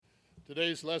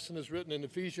Today's lesson is written in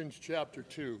Ephesians chapter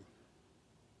 2.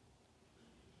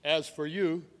 As for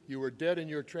you, you were dead in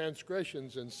your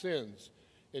transgressions and sins,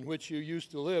 in which you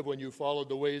used to live when you followed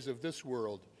the ways of this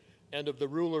world, and of the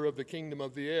ruler of the kingdom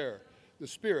of the air, the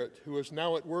Spirit, who is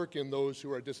now at work in those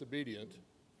who are disobedient.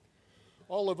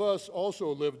 All of us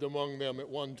also lived among them at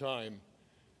one time,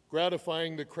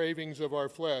 gratifying the cravings of our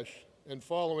flesh and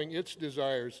following its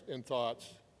desires and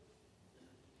thoughts.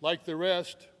 Like the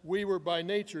rest, we were by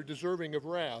nature deserving of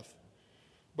wrath,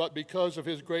 but because of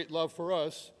his great love for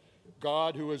us,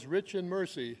 God, who is rich in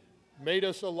mercy, made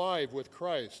us alive with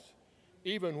Christ,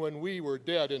 even when we were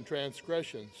dead in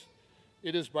transgressions.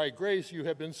 It is by grace you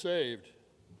have been saved.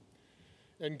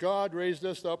 And God raised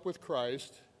us up with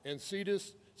Christ and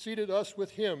seated us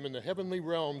with him in the heavenly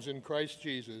realms in Christ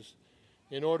Jesus,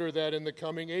 in order that in the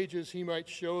coming ages he might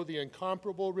show the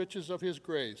incomparable riches of his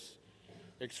grace,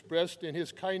 expressed in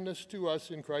his kindness to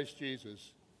us in Christ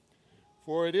Jesus.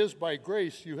 For it is by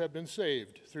grace you have been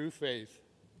saved through faith.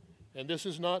 And this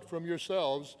is not from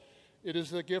yourselves, it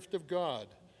is the gift of God,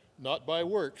 not by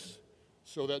works,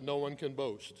 so that no one can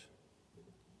boast.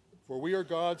 For we are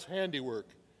God's handiwork,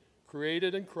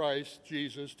 created in Christ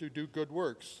Jesus to do good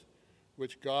works,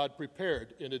 which God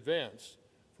prepared in advance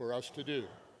for us to do.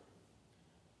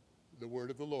 The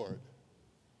word of the Lord.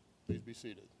 Please be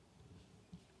seated.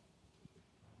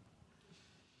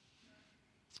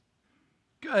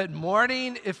 Good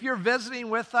morning. If you're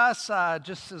visiting with us,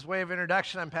 just as way of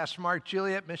introduction, I'm Pastor Mark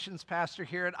Juliet, missions pastor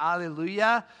here at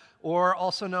Alleluia, or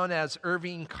also known as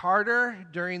Irving Carter.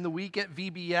 During the week at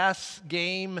VBS,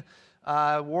 game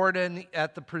warden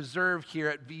at the Preserve here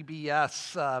at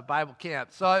VBS Bible Camp.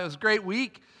 So it was a great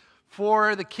week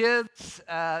for the kids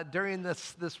during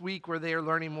this week where they are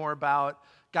learning more about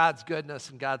God's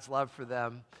goodness and God's love for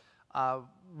them.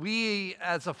 We,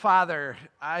 as a father,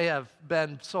 I have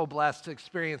been so blessed to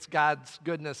experience God's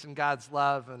goodness and God's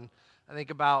love, and I think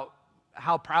about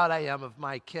how proud I am of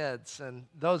my kids. And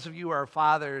those of you who are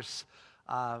fathers,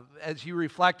 as you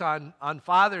reflect on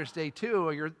Father's Day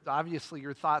too, obviously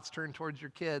your thoughts turn towards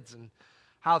your kids and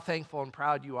how thankful and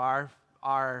proud you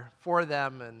are for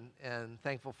them and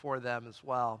thankful for them as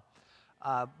well.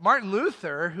 Martin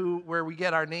Luther, where we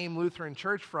get our name Lutheran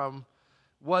Church from,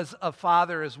 was a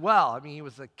father as well. I mean, he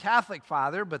was a Catholic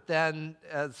father, but then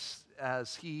as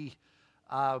he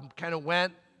kind of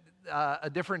went a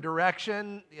different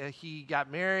direction, he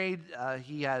got married,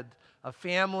 he had a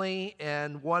family,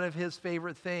 and one of his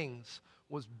favorite things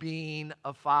was being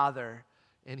a father,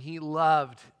 and he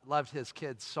loved his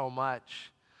kids so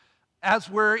much. As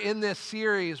we're in this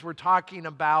series, we're talking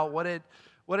about what it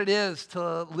is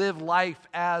to live life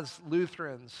as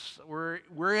Lutherans.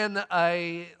 We're in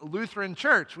a Lutheran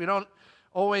church. We don't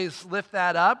always lift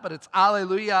that up, but it's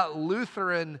Alleluia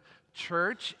Lutheran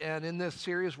Church. And in this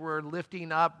series, we're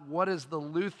lifting up what does the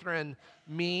Lutheran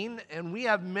mean. And we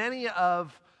have many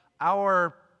of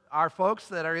our folks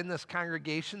that are in this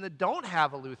congregation that don't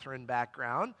have a Lutheran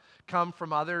background, come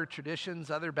from other traditions,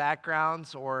 other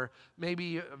backgrounds, or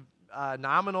maybe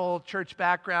nominal church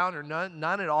background or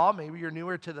none at all. Maybe you're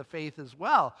newer to the faith as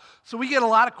well. So we get a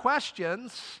lot of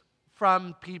questions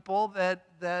from people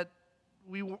that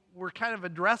we're kind of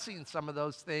addressing some of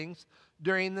those things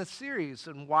during this series.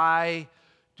 And why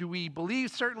do we believe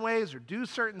certain ways or do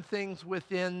certain things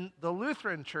within the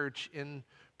Lutheran Church in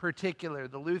particular,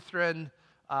 the Lutheran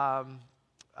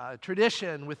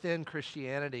tradition within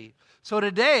Christianity? So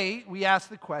today we ask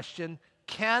the question,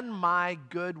 can my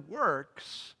good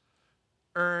works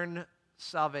earn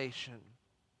salvation?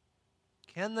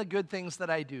 Can the good things that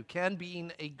I do, can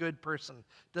being a good person,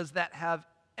 does that have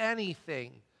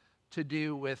anything to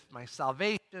do with my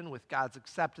salvation, with God's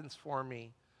acceptance for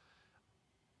me?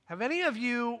 Have any of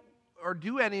you, or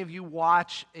do any of you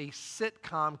watch a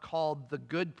sitcom called The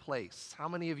Good Place? How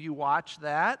many of you watch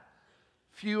that?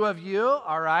 Few of you,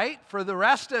 all right. For the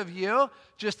rest of you,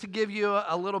 just to give you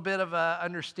a little bit of an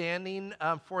understanding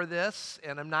for this,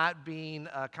 and I'm not being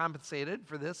compensated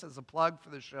for this as a plug for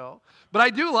the show, but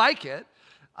I do like it.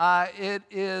 It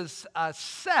is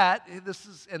set, this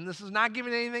is not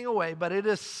giving anything away, but it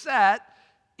is set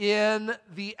in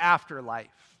the afterlife.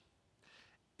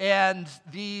 And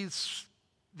these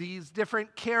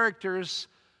different characters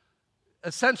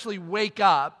essentially wake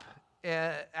up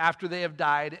after they have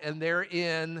died, and they're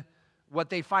in what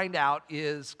they find out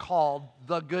is called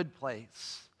the good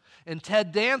place. And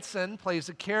Ted Danson plays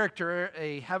a character,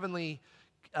 a heavenly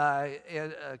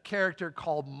a character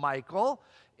called Michael.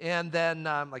 And then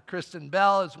like Kristen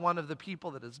Bell is one of the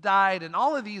people that has died. And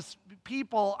all of these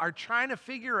people are trying to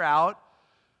figure out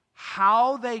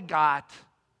how they got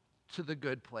to the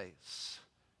good place.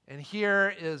 And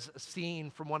here is a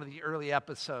scene from one of the early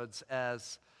episodes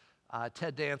as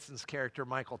Ted Danson's character,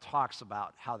 Michael, talks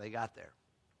about how they got there.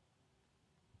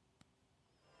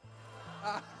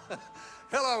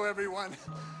 Hello, everyone,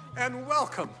 and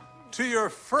welcome to your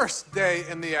first day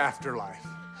in the afterlife.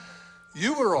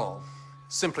 You were all,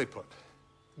 simply put,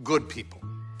 good people.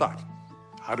 But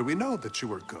how do we know that you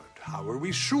were good? How are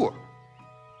we sure?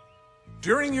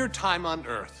 During your time on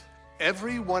Earth,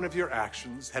 every one of your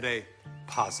actions had a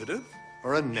positive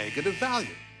or a negative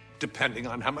value, depending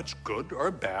on how much good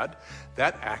or bad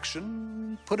that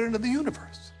action put into the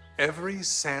universe. Every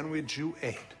sandwich you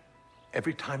ate,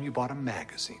 every time you bought a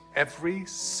magazine, every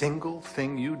single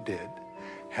thing you did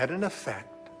had an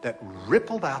effect that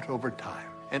rippled out over time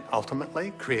and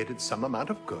ultimately created some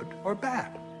amount of good or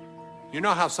bad. You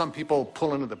know how some people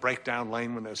pull into the breakdown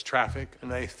lane when there's traffic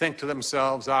and they think to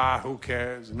themselves, who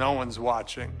cares? No one's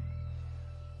watching.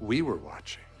 We were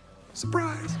watching.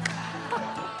 Surprise.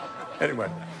 Anyway,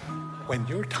 when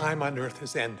your time on Earth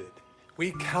has ended,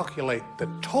 we calculate the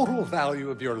total value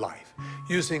of your life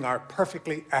using our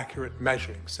perfectly accurate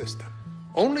measuring system.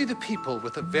 Only the people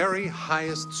with the very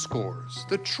highest scores,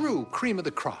 the true cream of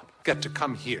the crop, get to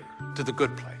come here, to the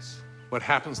good place. What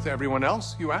happens to everyone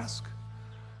else, you ask?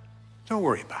 Don't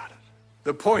worry about it.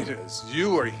 The point is,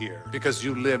 you are here because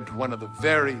you lived one of the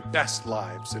very best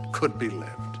lives that could be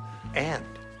lived. And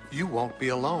you won't be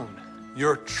alone.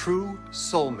 Your true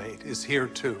soulmate is here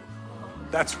too.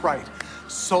 That's right,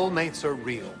 soulmates are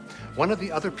real. One of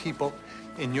the other people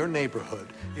in your neighborhood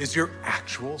is your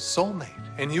actual soulmate,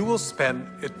 and you will spend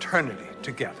eternity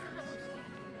together.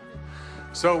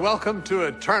 So welcome to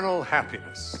eternal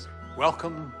happiness.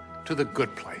 Welcome to the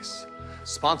good place.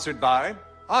 Sponsored by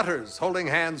Otters Holding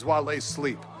Hands While They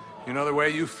Sleep. You know the way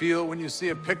you feel when you see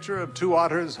a picture of two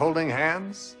otters holding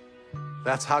hands?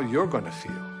 That's how you're going to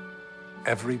feel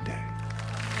every day.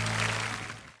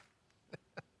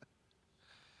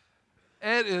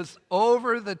 It is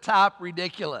over the top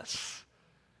ridiculous,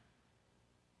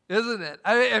 isn't it?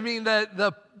 I mean, I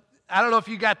don't know if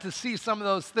you got to see some of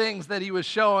those things that he was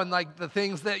showing, like the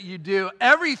things that you do.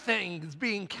 Everything is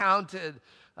being counted,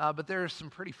 but there are some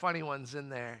pretty funny ones in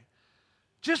there.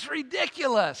 Just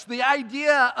ridiculous. The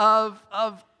idea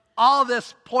of all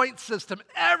this point system,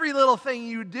 every little thing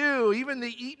you do, even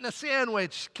the eating a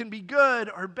sandwich, can be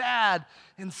good or bad,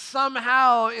 and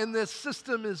somehow in this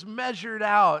system is measured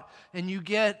out, and you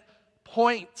get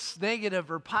points, negative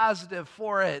or positive,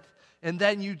 for it, and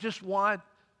then you just want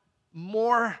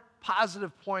more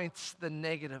positive points than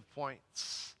negative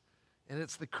points. And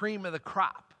it's the cream of the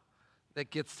crop that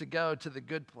gets to go to the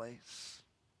good place.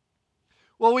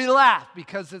 Well, we laugh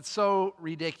because it's so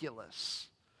ridiculous.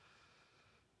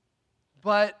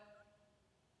 But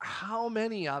how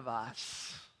many of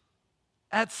us,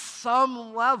 at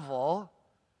some level,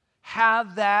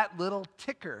 have that little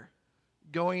ticker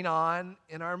going on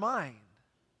in our mind?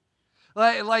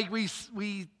 Like we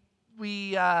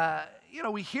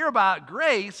hear about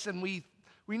grace, and we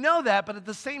know that, but at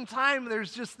the same time,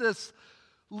 there's just this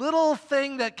little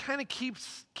thing that kind of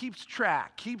keeps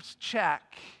track, keeps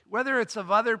check, whether it's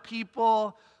of other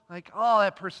people, like, oh,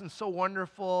 that person's so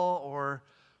wonderful, or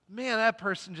man, that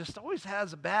person just always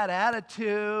has a bad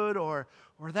attitude, or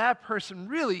that person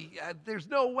really, there's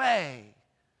no way.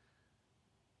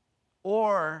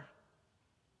 Or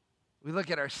we look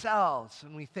at ourselves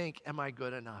and we think, am I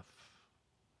good enough?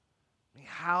 I mean,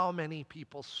 how many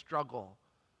people struggle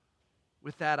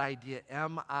with that idea?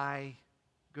 Am I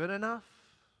good enough?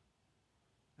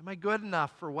 Am I good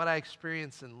enough for what I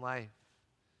experience in life?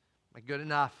 Am I good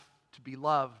enough to be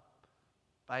loved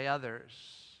by others?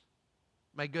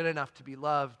 Am I good enough to be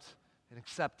loved and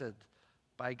accepted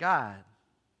by God?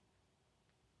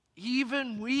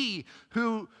 Even we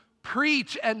who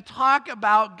preach and talk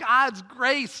about God's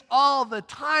grace all the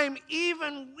time,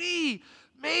 even we,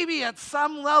 maybe at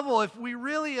some level, if we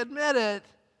really admit it,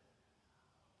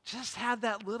 just have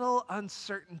that little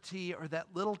uncertainty or that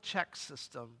little check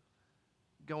system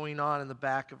going on in the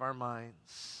back of our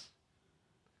minds.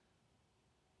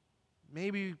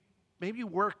 Maybe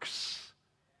works,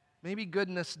 maybe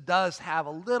goodness does have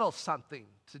a little something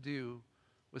to do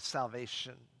with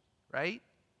salvation, right?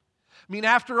 I mean,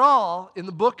 after all, in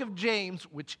the book of James,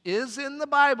 which is in the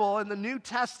Bible, in the New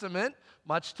Testament,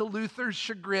 much to Luther's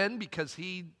chagrin, because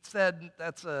he said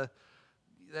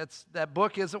that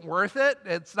book isn't worth it.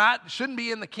 Shouldn't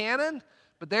be in the canon,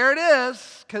 but there it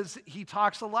is, because he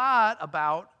talks a lot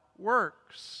about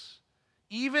works.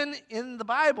 Even in the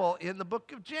Bible, in the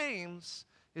book of James,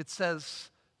 it says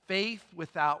faith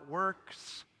without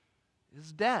works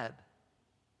is dead.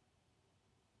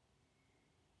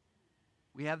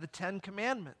 We have the 10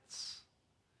 Commandments.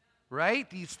 right?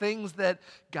 These things that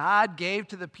God gave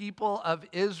to the people of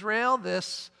Israel,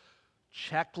 this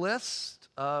checklist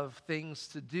of things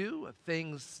to do, of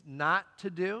things not to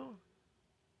do.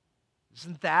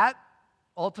 Isn't that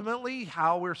ultimately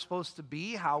how we're supposed to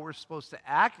be, how we're supposed to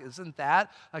act? Isn't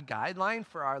that a guideline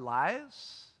for our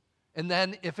lives? And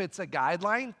then if it's a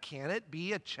guideline, can it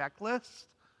be a checklist?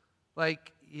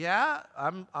 Like, yeah,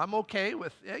 I'm okay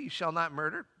with, yeah, you shall not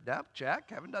murder. Yep, check,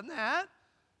 haven't done that.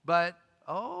 But,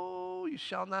 oh, you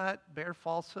shall not bear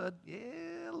falsehood.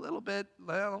 Yeah, a little bit,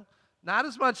 well, not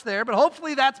as much there, but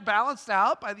hopefully that's balanced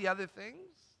out by the other things.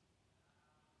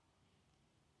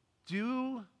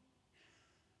 Do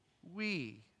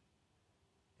we,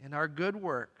 in our good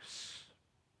works,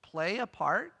 play a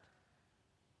part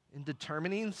in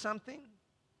determining something?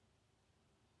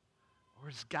 Or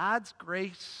is God's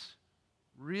grace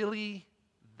really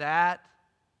that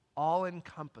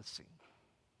all-encompassing,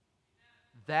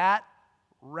 that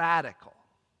radical,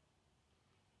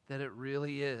 that it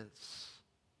really is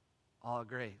all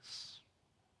grace?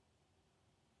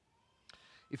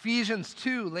 Ephesians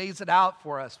 2 lays it out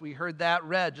for us. We heard that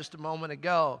read just a moment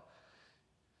ago.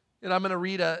 And I'm going to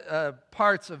read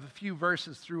parts of a few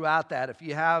verses throughout that. If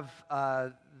you have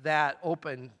that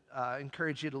open, I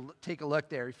encourage you to take a look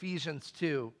there. Ephesians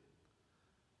 2.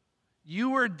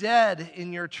 You were dead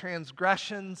in your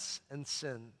transgressions and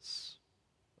sins.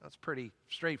 That's pretty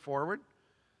straightforward.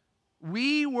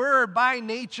 We were by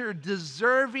nature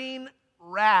deserving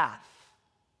wrath.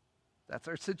 That's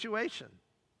our situation.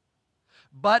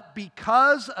 But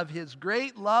because of his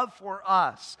great love for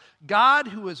us, God,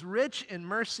 who is rich in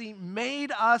mercy,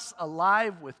 made us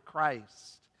alive with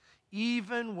Christ,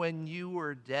 even when you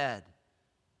were dead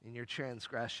in your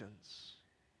transgressions.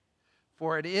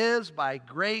 For it is by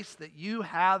grace that you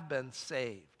have been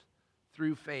saved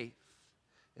through faith.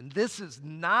 And this is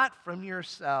not from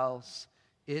yourselves,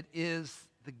 it is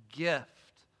the gift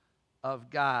of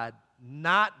God,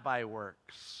 not by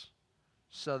works,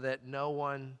 so that no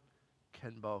one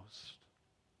can boast.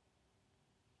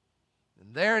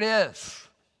 And there it is.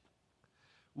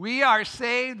 We are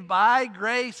saved by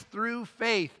grace through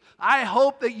faith. I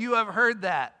hope that you have heard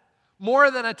that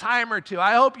more than a time or two.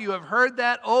 I hope you have heard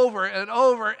that over and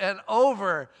over and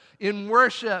over in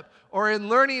worship or in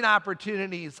learning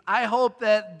opportunities. I hope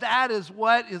that that is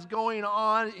what is going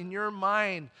on in your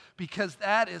mind, because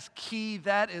that is key,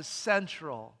 that is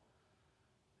central.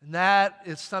 And that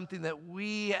is something that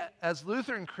we, as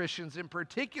Lutheran Christians in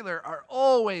particular, are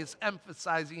always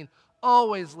emphasizing,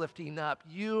 always lifting up.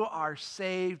 You are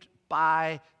saved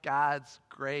by God's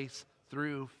grace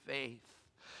through faith.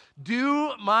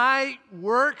 Do my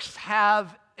works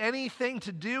have anything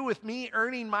to do with me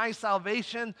earning my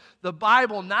salvation? The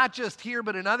Bible, not just here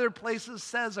but in other places,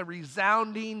 says a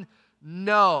resounding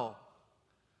no.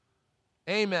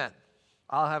 Amen.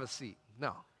 I'll have a seat.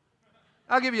 No.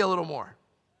 I'll give you a little more.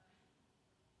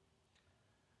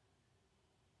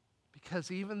 Because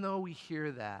even though we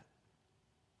hear that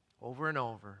over and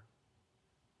over,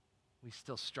 we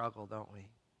still struggle, don't we?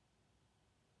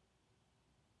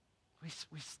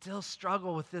 We still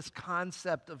struggle with this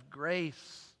concept of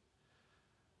grace.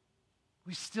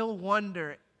 We still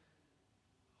wonder,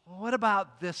 well, what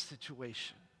about this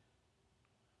situation?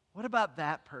 What about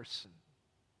that person?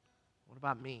 What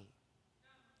about me?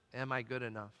 Am I good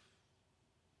enough?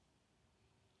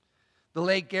 The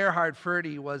late Gerhard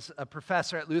Forde was a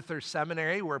professor at Luther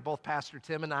Seminary, where both Pastor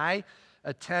Tim and I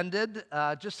attended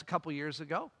just a couple years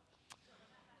ago.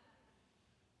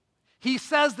 He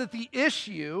says that the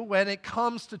issue when it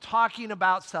comes to talking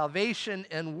about salvation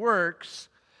and works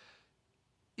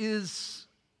is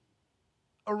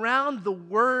around the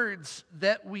words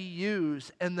that we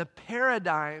use and the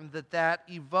paradigm that that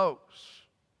evokes.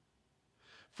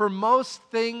 For most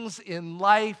things in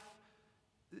life,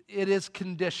 it is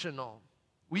conditional.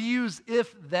 We use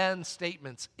if-then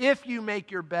statements. If you make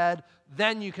your bed,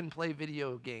 then you can play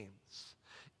video games.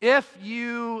 If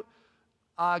you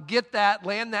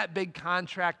land that big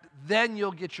contract, then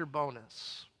you'll get your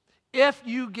bonus. If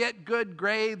you get good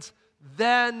grades,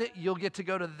 then you'll get to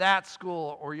go to that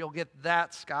school or you'll get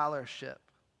that scholarship.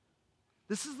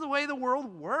 This is the way the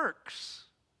world works.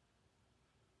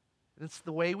 And it's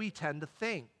the way we tend to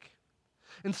think.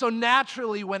 And so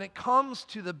naturally, when it comes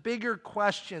to the bigger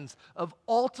questions of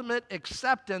ultimate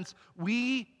acceptance,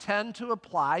 we tend to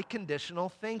apply conditional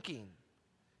thinking.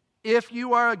 If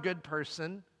you are a good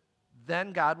person,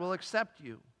 then God will accept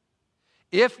you.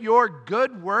 If your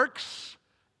good works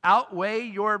outweigh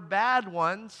your bad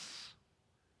ones,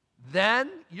 then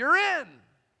you're in.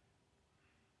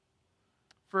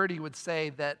 Forde would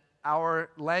say that our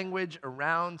language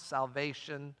around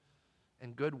salvation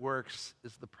and good works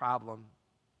is the problem.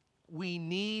 We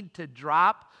need to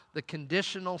drop the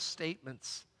conditional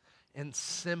statements and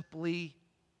simply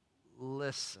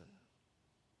listen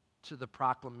to the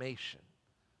proclamation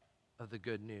of the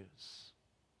good news.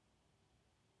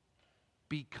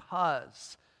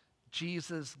 Because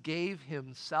Jesus gave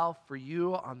himself for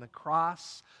you on the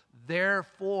cross,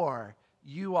 therefore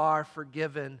you are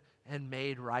forgiven and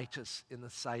made righteous in the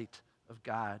sight of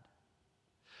God.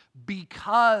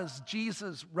 Because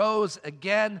Jesus rose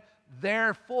again,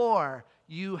 therefore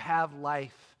you have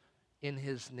life in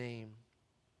his name.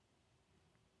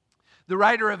 The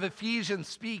writer of Ephesians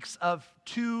speaks of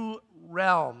two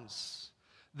realms.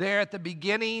 There at the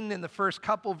beginning, in the first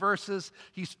couple verses,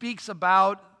 he speaks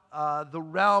about the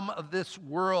realm of this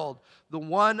world, the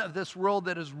one of this world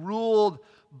that is ruled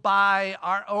by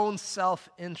our own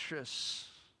self-interests,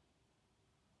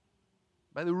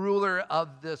 by the ruler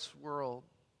of this world.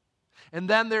 And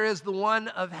then there is the one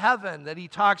of heaven that he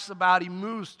talks about, he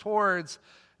moves towards,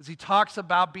 as he talks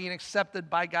about being accepted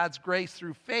by God's grace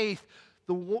through faith,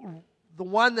 the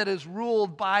one that is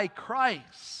ruled by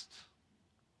Christ.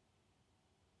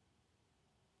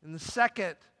 And the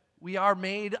second, we are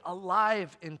made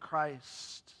alive in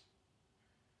Christ.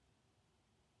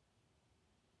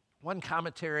 One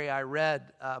commentary I read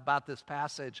about this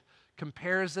passage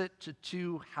compares it to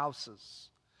two houses.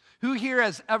 Who here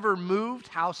has ever moved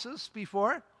houses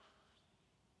before?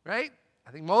 Right?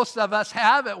 I think most of us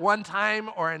have at one time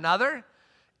or another.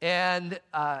 And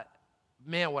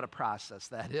man, what a process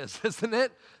that is, isn't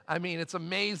it? I mean, it's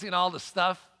amazing all the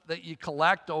stuff that you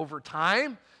collect over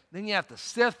time. Then you have to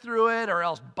sift through it or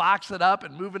else box it up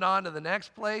and move it on to the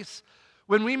next place.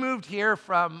 When we moved here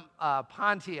from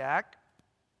Pontiac,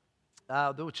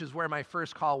 which is where my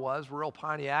first call was, rural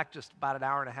Pontiac, just about an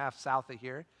hour and a half south of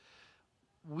here,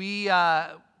 we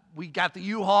got the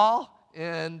U-Haul,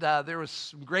 and there was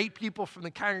some great people from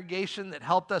the congregation that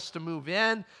helped us to move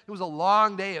in. It was a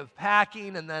long day of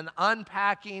packing and then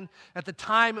unpacking. At the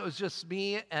time, it was just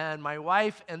me and my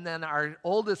wife, and then our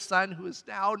oldest son, who is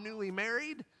now newly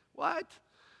married. What?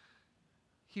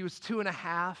 He was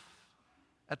 2.5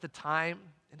 at the time,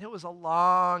 and it was a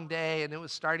long day, and it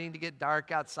was starting to get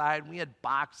dark outside. We had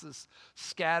boxes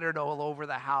scattered all over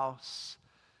the house.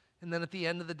 And then at the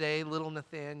end of the day, little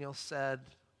Nathaniel said,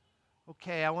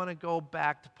 okay, I want to go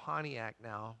back to Pontiac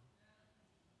now.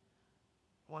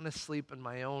 I want to sleep in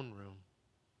my own room.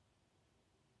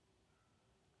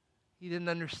 He didn't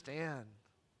understand.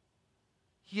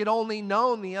 He had only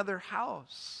known the other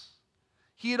house.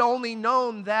 He had only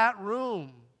known that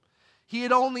room. He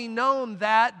had only known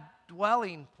that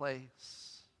dwelling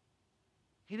place.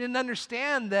 He didn't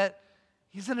understand that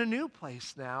he's in a new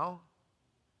place now,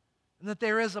 and that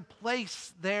there is a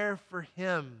place there for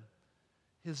him,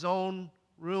 his own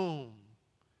room,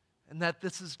 and that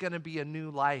this is going to be a new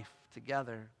life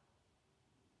together.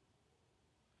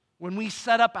 When we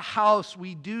set up a house,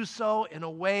 we do so in a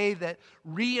way that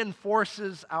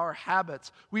reinforces our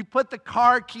habits. We put the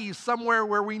car keys somewhere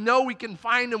where we know we can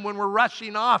find them when we're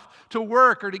rushing off to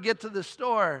work or to get to the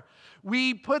store.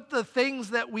 We put the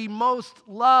things that we most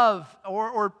love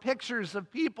or pictures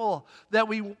of people that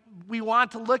we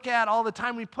want to look at all the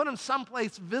time, we put them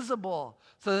someplace visible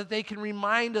so that they can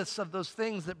remind us of those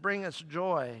things that bring us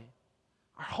joy.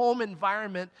 Our home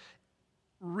environment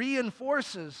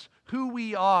reinforces who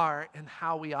we are and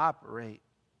how we operate.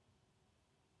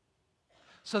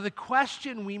 So the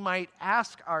question we might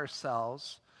ask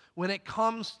ourselves when it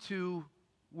comes to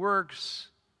works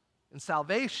and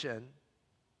salvation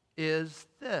is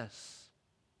this: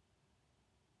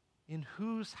 in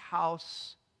whose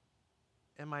house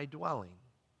am I dwelling?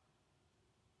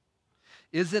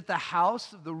 Is it the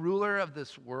house of the ruler of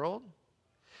this world?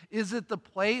 Is it the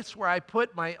place where I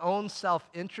put my own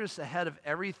self-interest ahead of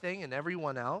everything and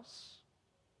everyone else?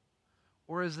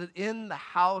 Or is it in the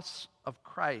house of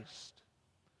Christ,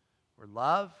 where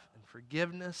love and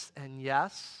forgiveness and,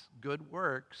 yes, good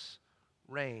works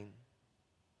reign?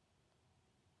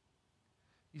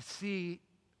 You see,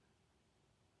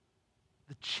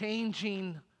 the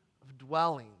changing of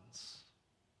dwellings,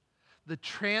 the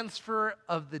transfer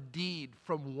of the deed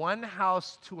from one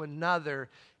house to another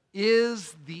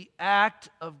is the act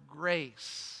of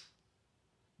grace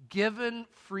given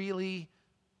freely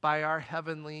by our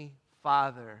Heavenly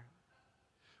Father.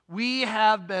 We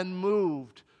have been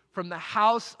moved from the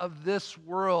house of this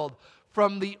world,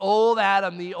 from the old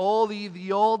Adam, the old Eve,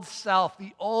 the old self,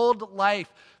 the old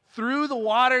life, through the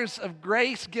waters of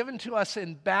grace given to us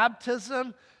in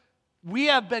baptism. We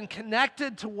have been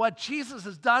connected to what Jesus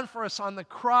has done for us on the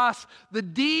cross. The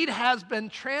deed has been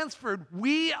transferred.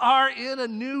 We are in a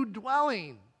new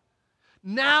dwelling.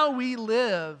 Now we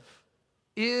live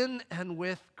in and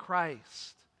with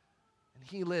Christ, and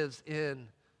he lives in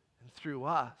and through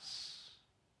us.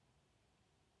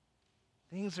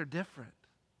 Things are different.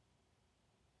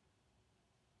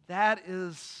 That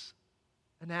is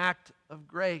an act of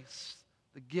grace,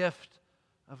 the gift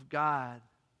of God.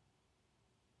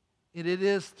 And it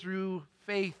is through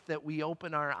faith that we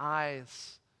open our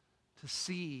eyes to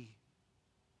see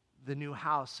the new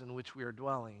house in which we are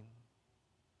dwelling.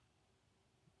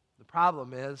 The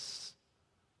problem is,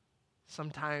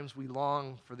 sometimes we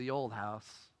long for the old house,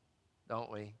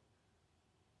 don't we?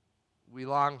 We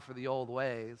long for the old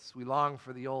ways. We long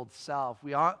for the old self.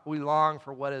 We long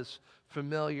for what is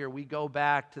familiar. We go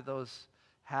back to those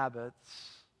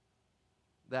habits,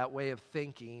 that way of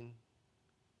thinking.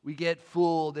 We get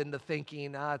fooled into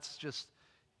thinking, it's just,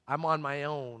 I'm on my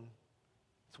own.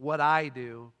 It's what I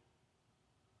do.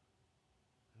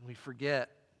 And we forget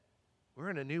we're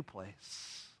in a new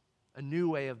place, a new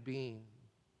way of being.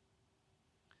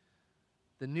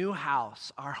 The new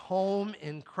house, our home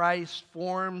in Christ,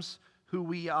 forms who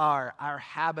we are. Our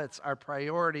habits, our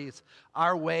priorities,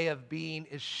 our way of being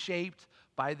is shaped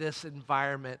by this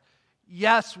environment.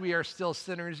 Yes, we are still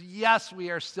sinners. Yes, we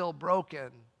are still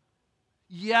broken.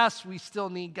 Yes, we still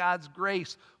need God's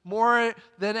grace more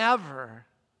than ever.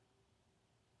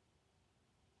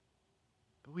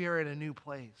 But we are in a new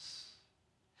place.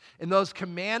 And those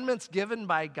commandments given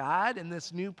by God in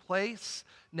this new place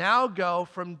now go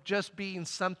from just being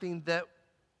something that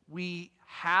we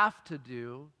have to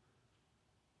do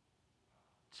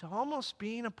to almost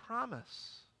being a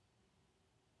promise.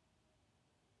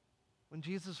 When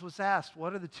Jesus was asked,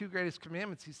 what are the two greatest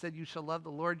commandments? He said, you shall love the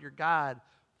Lord your God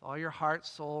with all your heart,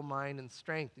 soul, mind, and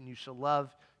strength, and you shall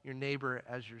love your neighbor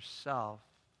as yourself.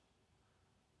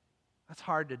 That's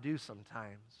hard to do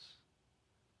sometimes.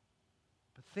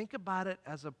 But think about it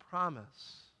as a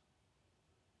promise.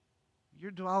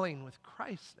 You're dwelling with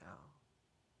Christ now.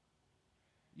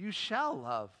 You shall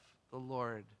love the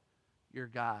Lord your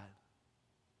God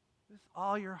with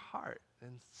all your heart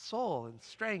and soul and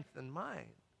strength and mind.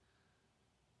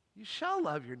 You shall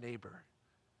love your neighbor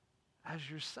as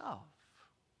yourself.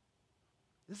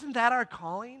 Isn't that our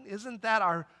calling? Isn't that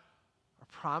our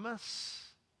promise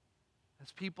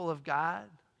as people of God?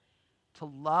 To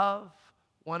love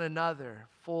one another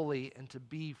fully and to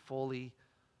be fully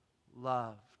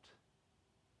loved.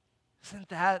 Isn't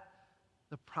that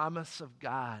the promise of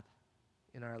God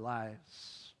in our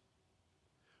lives?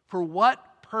 For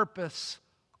what purpose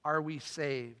are we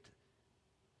saved?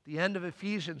 The end of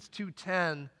Ephesians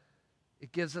 2:10,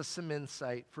 it gives us some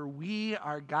insight. For we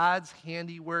are God's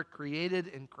handiwork, created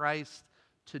in Christ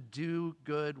to do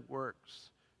good works,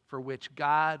 for which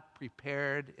God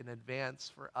prepared in advance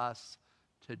for us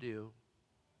to do.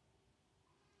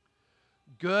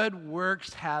 Good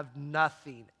works have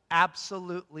nothing,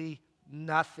 absolutely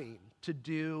nothing to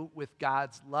do with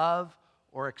God's love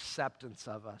or acceptance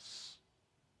of us.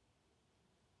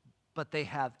 But they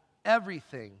have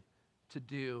everything to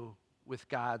do with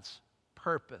God's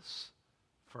purpose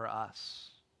for us.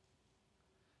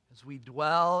 As we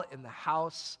dwell in the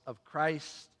house of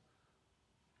Christ,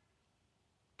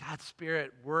 God's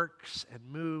Spirit works and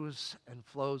moves and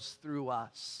flows through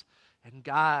us. And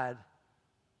God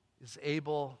is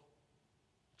able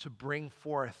to bring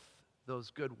forth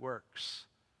those good works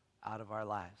out of our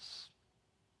lives.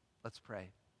 Let's pray.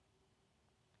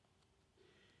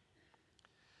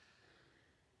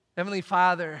 Heavenly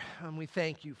Father, we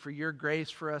thank you for your grace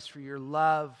for us, for your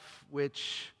love,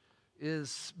 which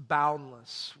is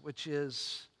boundless, which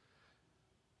is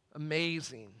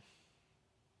amazing.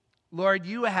 Lord,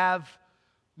 you have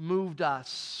moved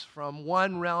us from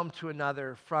one realm to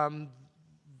another, from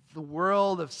the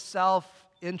world of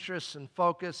self-interest and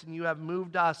focus, and you have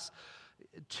moved us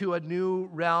to a new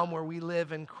realm where we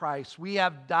live in Christ. We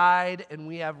have died and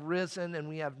we have risen and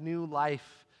we have new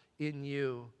life in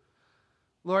you.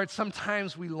 Lord,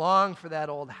 sometimes we long for that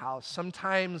old house.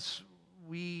 Sometimes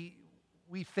we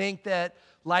think that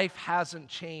life hasn't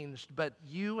changed, but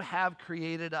you have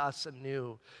created us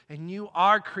anew, and you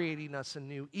are creating us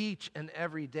anew each and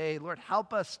every day. Lord,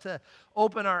 help us to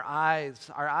open our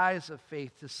eyes of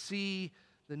faith, to see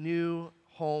the new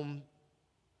home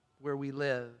where we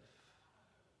live,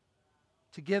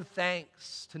 to give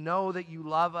thanks, to know that you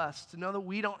love us, to know that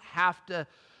we don't have to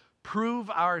prove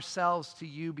ourselves to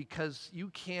you because you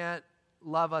can't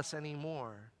love us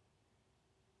anymore.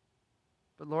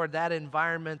 But Lord, that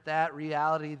environment, that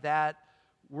reality, that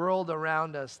world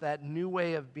around us, that new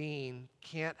way of being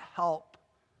can't help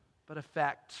but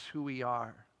affect who we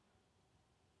are.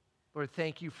 Lord,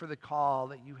 thank you for the call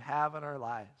that you have in our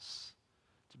lives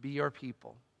to be your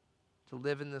people, to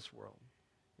live in this world.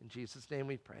 In Jesus' name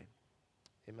we pray.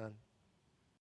 Amen.